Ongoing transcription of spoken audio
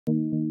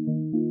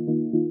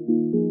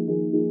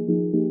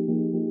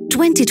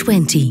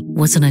2020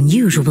 was an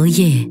unusual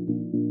year.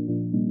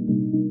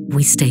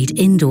 We stayed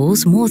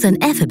indoors more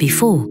than ever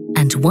before,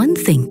 and one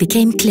thing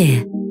became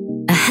clear.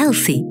 A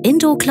healthy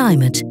indoor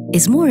climate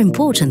is more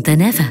important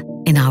than ever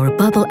in our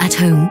bubble at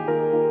home,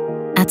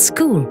 at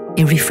school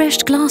in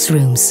refreshed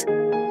classrooms,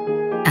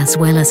 as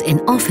well as in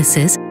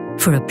offices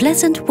for a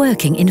pleasant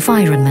working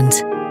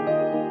environment.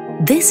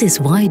 This is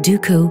why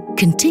Duco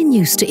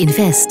continues to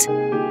invest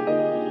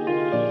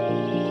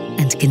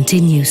and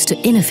continues to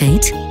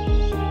innovate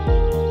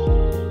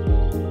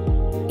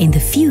in the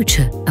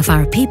future of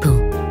our people,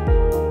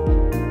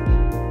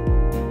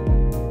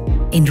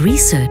 in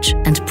research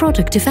and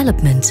product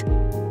development,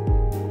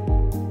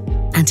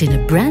 and in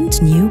a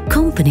brand new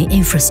company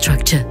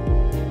infrastructure.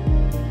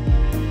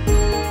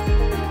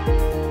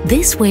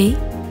 This way,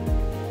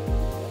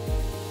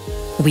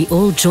 we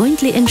all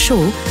jointly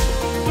ensure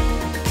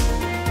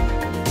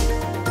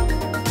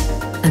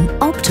an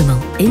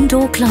optimal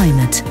indoor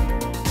climate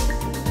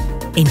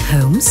in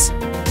homes,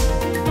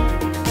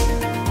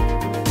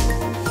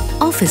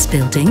 office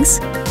buildings,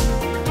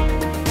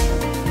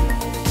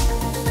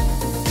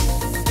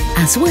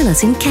 as well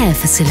as in care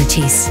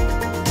facilities.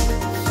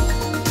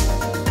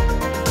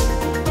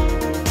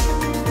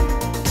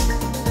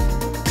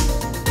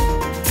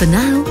 For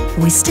now,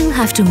 we still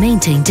have to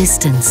maintain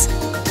distance.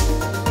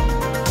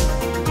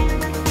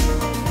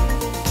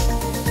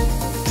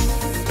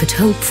 But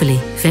hopefully,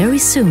 very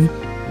soon,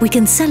 we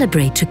can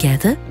celebrate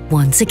together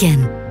once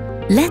again.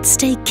 Let's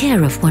take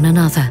care of one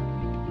another.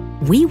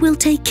 We will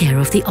take care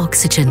of the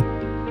oxygen.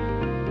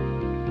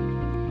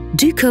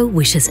 Duco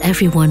wishes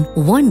everyone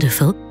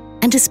wonderful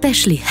and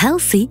especially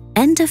healthy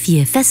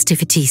end-of-year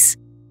festivities.